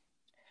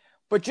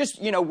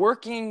just,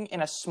 working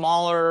in a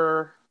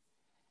smaller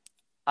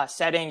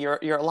setting,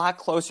 you're a lot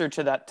closer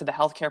to the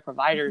healthcare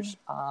providers.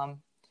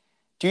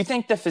 Do you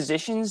think the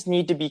physicians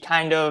need to be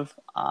kind of,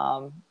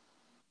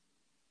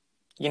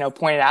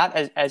 pointed out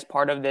as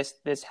part of this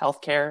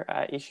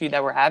healthcare issue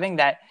that we're having,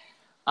 that,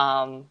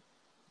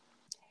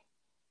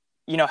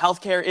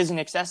 healthcare isn't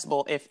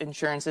accessible if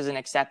insurance isn't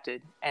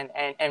accepted,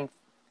 and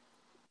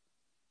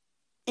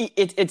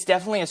it's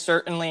definitely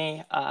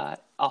certainly a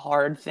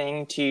hard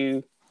thing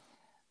to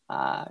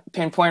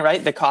pinpoint,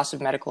 right? The cost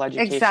of medical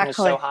education is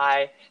so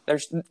high.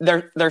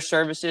 Their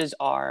services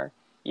are,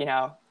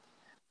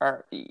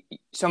 are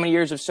so many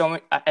years of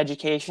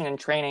education and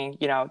training.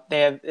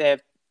 They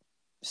have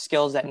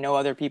skills that no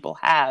other people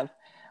have.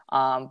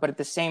 But at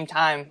the same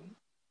time,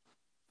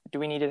 do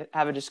we need to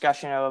have a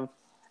discussion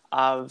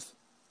of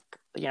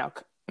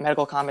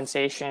medical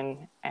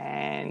compensation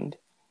and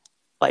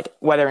like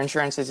whether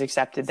insurance is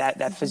accepted,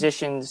 that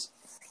physicians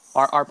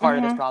are part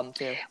of this problem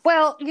too.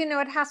 Well,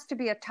 it has to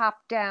be a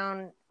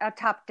top-down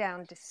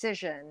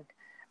decision,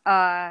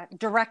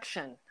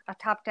 direction, a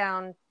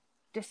top-down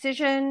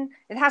decision.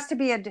 It has to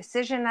be a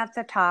decision at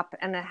the top,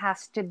 and it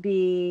has to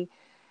be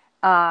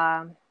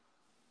top-down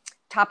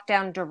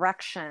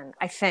direction,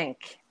 I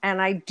think.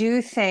 And I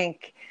do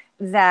think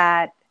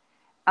that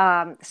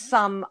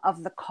some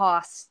of the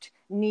cost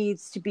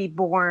needs to be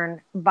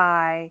borne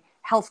by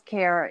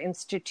healthcare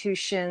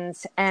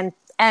institutions and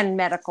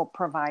medical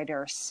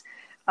providers.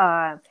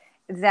 I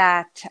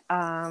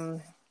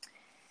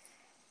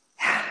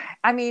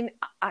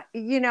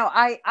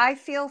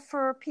feel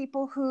for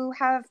people who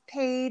have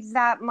paid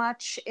that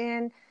much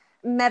in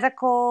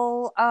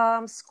medical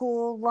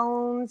school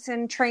loans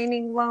and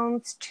training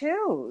loans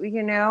too.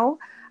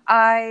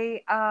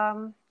 I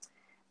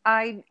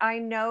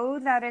know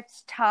that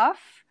it's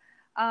tough,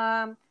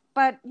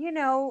 but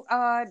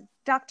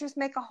doctors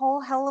make a whole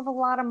hell of a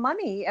lot of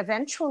money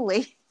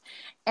eventually,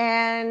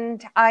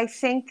 and I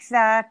think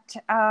that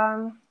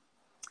I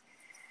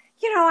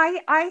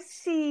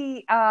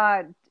see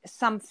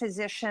some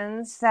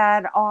physicians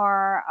that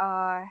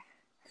are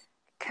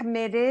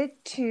committed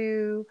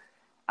to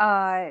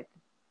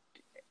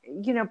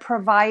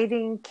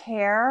providing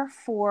care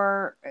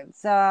for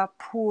the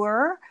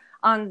poor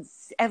on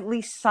at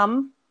least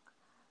some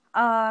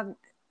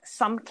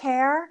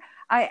care.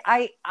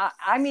 I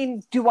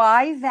mean, do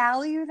I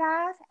value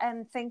that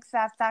and think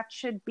that that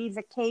should be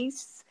the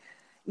case?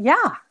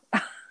 Yeah,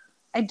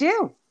 I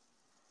do.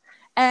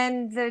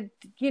 And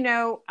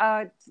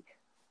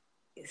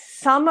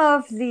some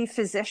of the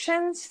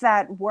physicians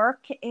that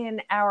work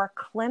in our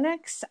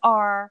clinics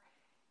are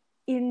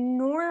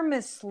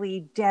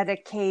enormously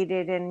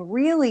dedicated and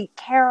really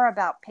care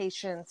about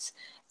patients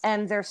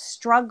and their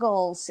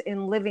struggles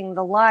in living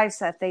the lives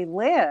that they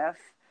live.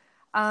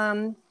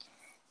 I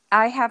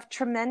have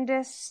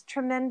tremendous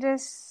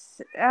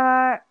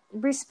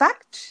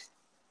respect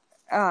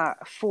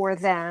for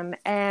them.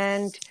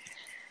 And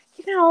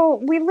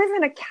we live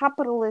in a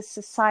capitalist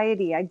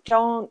society.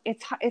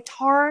 It's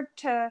hard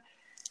to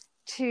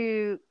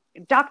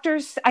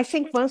doctors. I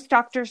think most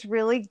doctors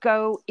really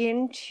go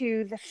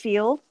into the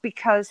field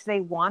because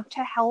they want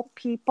to help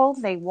people.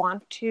 They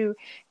want to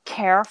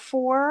care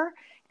for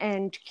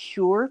and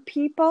cure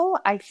people.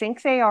 I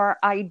think they are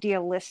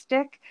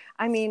idealistic.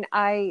 I mean,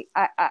 I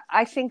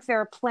think there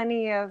are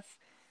plenty of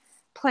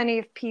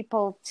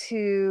people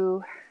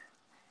to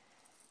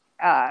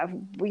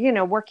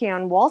working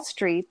on Wall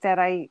Street that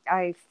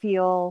I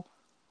feel,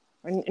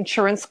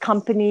 insurance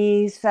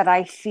companies that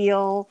I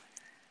feel,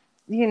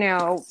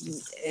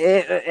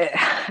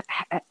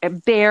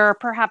 bear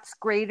perhaps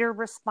greater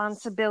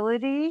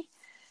responsibility.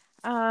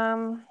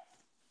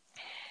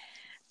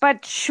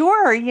 But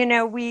sure,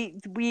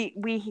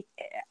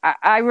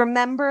 I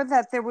remember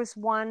that there was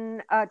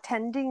one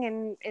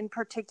attending in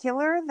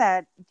particular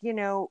that,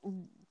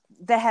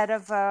 the head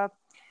of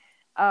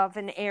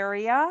an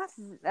area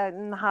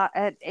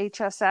at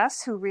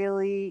HSS who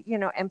really,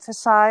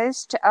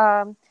 emphasized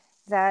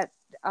that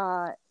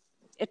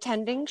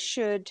attending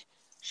should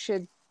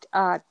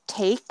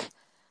take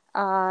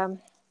some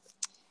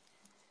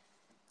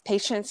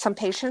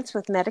patients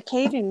with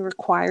Medicaid and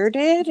required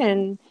it,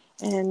 and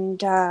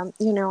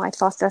I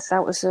thought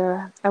that was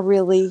a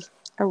really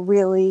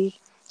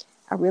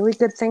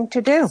good thing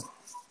to do.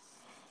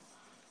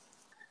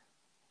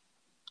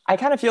 I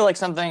kind of feel like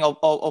something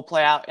will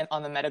play out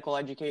on the medical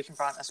education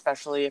front,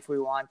 especially if we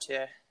want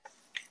to,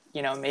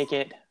 make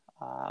it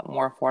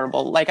more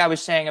affordable. Like I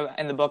was saying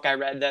in the book I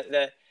read,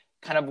 that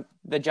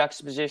the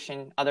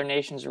juxtaposition, other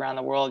nations around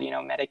the world,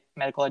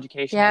 medical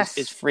education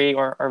is free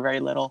or very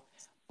little,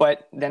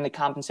 but then the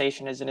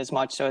compensation isn't as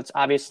much. So it's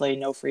obviously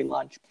no free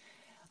lunch.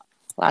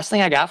 Last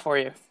thing I got for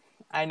you.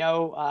 I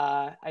know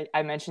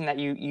I mentioned that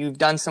you've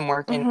done some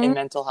work in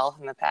mental health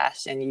in the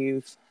past,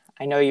 and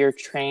I know you're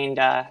trained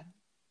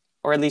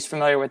or at least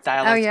familiar with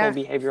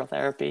dialectical behavioral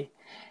therapy.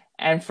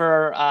 And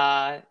for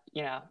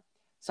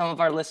some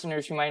of our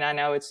listeners who might not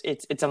know,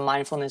 it's a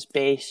mindfulness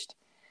based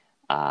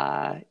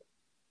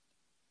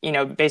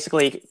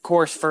basically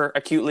course for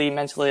acutely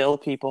mentally ill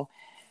people.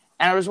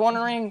 And I was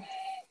wondering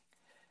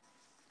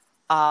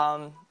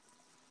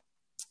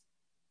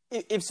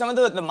if some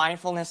of the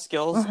mindfulness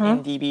skills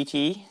in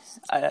DBT,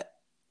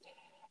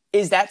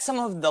 is that some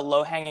of the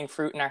low-hanging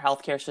fruit in our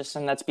healthcare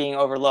system that's being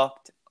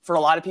overlooked? For a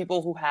lot of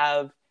people who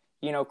have,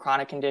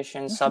 chronic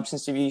conditions,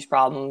 substance abuse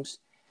problems,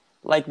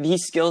 like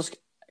these skills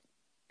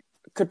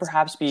could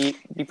perhaps be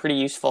pretty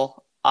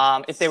useful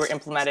if they were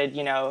implemented,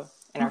 in our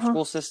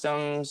school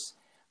systems,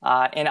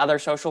 in other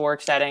social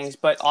work settings,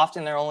 but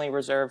often they're only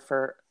reserved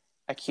for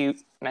acute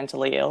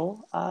mentally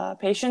ill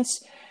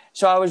patients.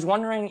 So I was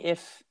wondering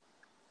if,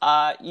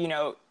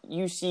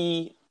 you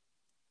see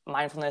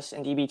mindfulness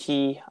and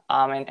DBT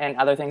and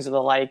other things of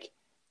the like,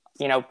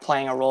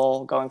 playing a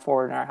role going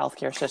forward in our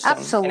healthcare system.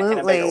 Absolutely. In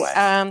a bigger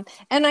way.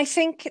 And I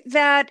think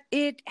that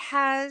it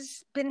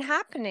has been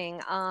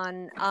happening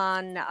on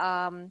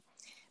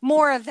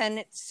more than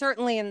it's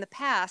certainly in the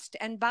past.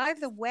 And by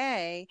the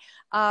way,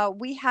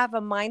 we have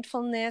a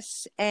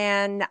mindfulness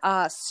and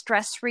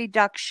mindfulness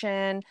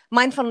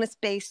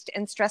based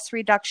and stress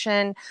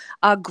reduction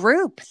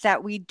group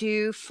that we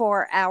do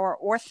for our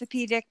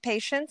orthopedic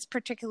patients,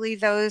 particularly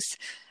those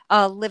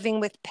living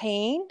with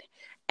pain.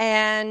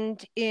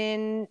 And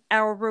in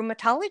our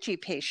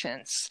rheumatology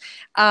patients,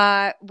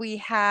 we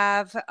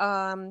have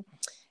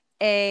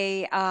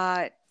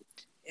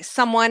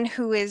someone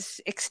who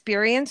is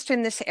experienced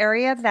in this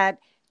area that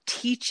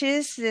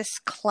teaches this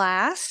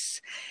class.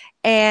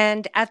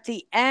 And at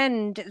the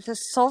end, the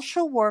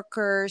social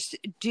workers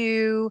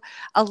do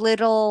a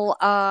little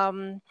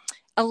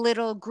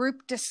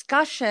group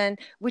discussion,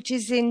 which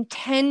is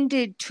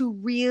intended to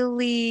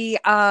really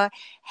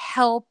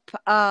help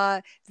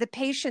the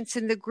patients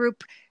in the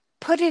group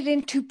put it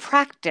into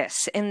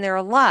practice in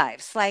their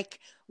lives. Like,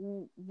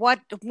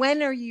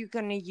 when are you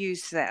going to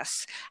use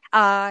this?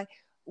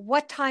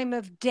 What time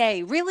of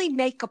day? Really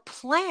make a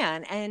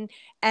plan,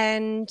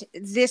 and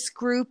this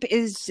group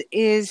is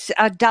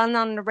done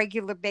on a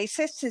regular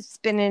basis. It's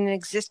been in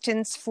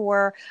existence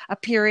for a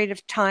period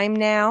of time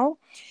now,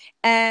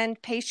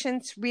 and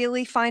patients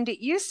really find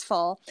it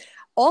useful.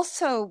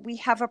 Also, we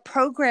have a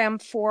program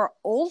for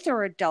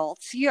older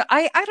adults.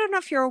 I don't know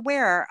if you're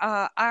aware,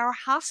 our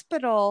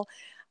hospital,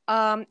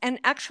 and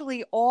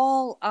actually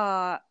all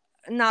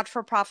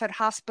not-for-profit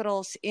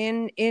hospitals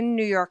in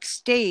New York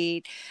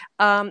State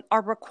are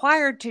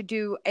required to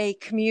do a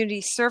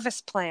community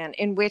service plan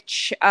in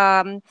which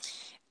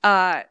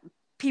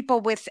people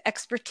with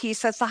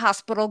expertise at the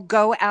hospital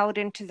go out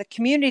into the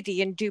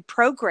community and do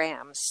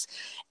programs.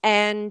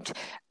 And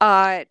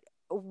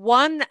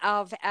one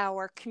of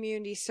our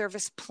community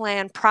service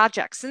plan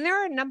projects, and there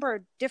are a number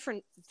of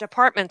different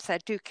departments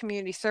that do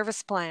community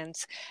service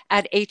plans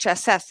at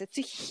HSS. It's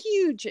a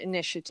huge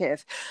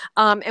initiative.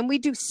 And we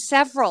do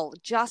several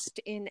just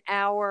in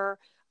our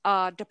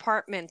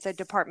department, the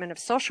Department of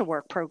Social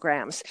Work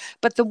programs.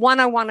 But the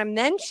one I want to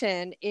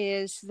mention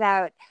is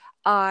that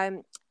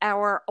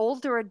our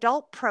older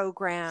adult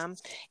program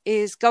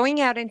is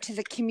going out into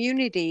the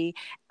community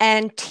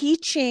and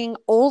teaching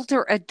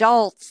older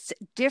adults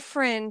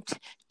different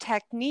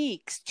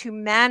techniques to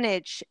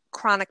manage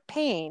chronic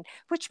pain,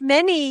 which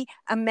many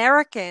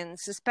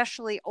Americans,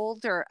 especially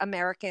older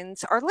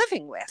Americans, are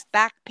living with: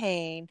 back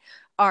pain,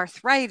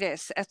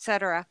 arthritis,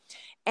 etc.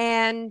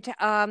 And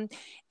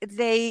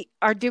they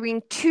are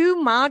doing two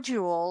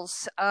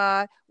modules,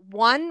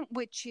 one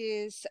which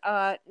is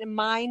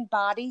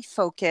mind-body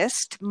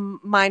focused,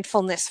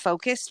 mindfulness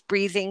focused,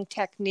 breathing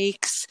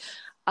techniques,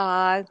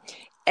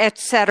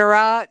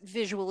 etc.,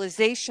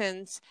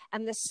 visualizations.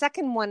 And the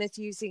second one is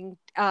using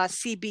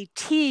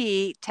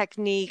CBT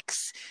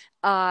techniques,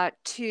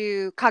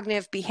 to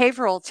cognitive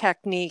behavioral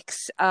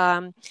techniques,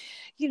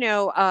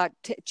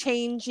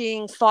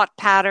 changing thought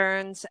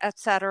patterns,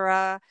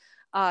 etc.,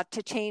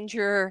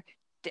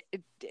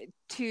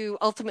 to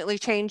ultimately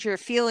change your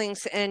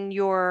feelings and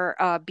your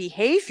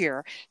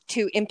behavior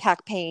to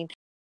impact pain.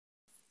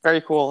 Very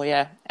cool,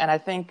 yeah. And I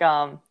think,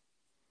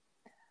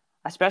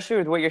 especially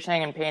with what you're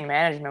saying in pain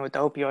management with the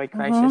opioid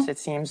crisis, it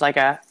seems like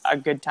a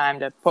good time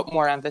to put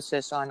more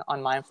emphasis on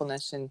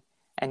mindfulness and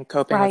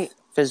coping with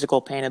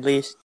physical pain, at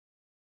least.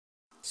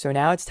 So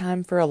now it's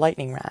time for a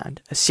lightning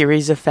round, a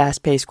series of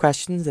fast-paced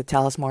questions that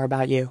tell us more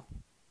about you.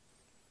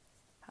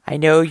 I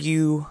know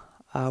you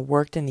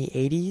worked in the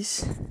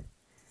 80s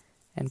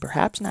and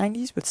perhaps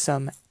 90s with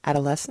some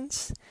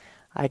adolescents.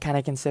 I kind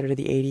of consider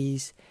the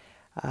 80s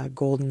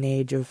golden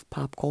age of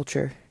pop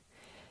culture.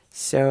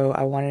 So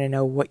I wanted to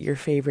know what is your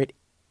favorite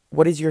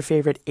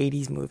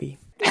 80s movie?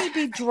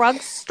 Maybe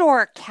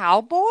Drugstore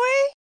Cowboy?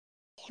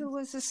 Who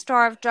was the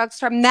star of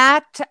Drugstore?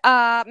 Matt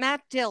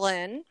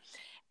Dillon.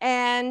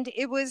 And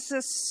it was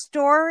a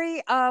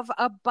story of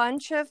a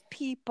bunch of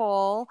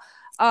people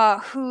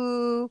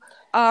who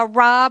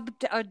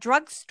robbed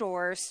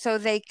drugstores so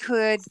they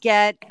could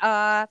get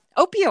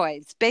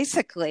opioids,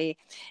 basically.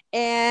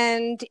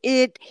 And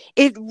it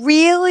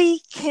really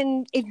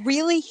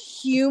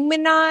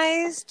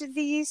humanized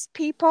these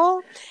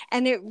people,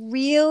 and it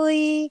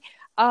really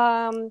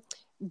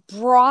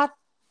brought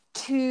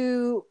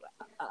to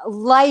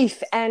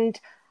life and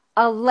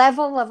a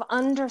level of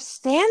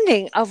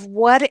understanding of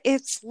what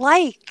it's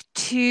like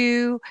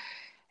to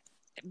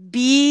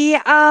be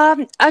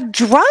a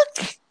drug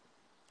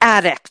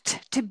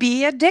addict, to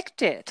be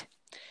addicted.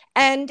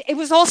 And it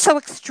was also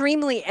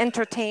extremely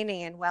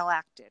entertaining and well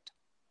acted.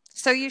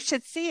 So you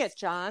should see it,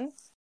 John.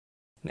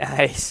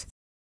 Nice.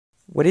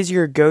 What is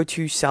your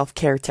go-to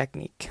self-care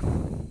technique?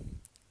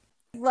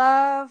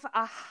 Love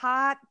a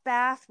hot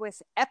bath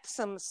with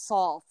Epsom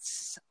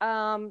salts.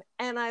 And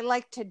I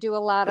like to do a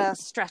lot of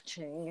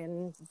stretching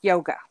and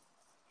yoga.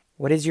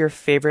 What is your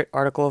favorite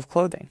article of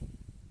clothing?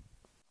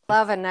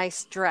 Love a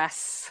nice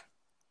dress.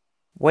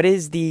 What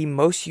is the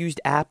most used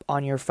app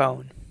on your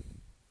phone?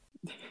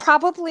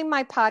 Probably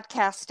my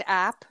podcast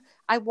app.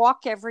 I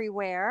walk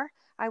everywhere.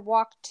 I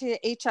walk to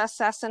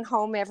HSS and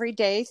home every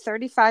day,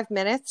 35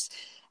 minutes.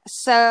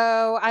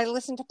 So I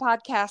listen to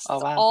podcasts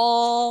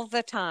all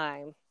the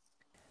time.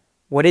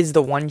 what is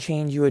the one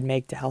change you would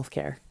make to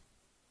healthcare?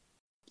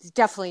 It's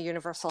definitely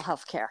universal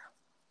health care.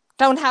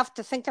 Don't have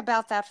to think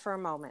about that for a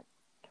moment.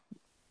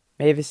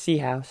 Mavis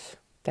Seahouse,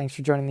 thanks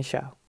for joining the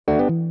show.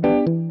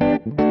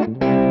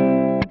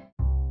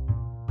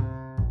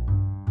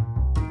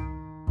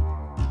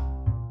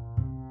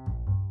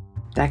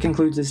 That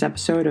concludes this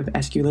episode of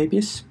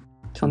Esculapius.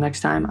 Till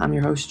next time, I'm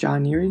your host,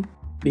 John Neary.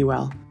 Be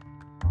well.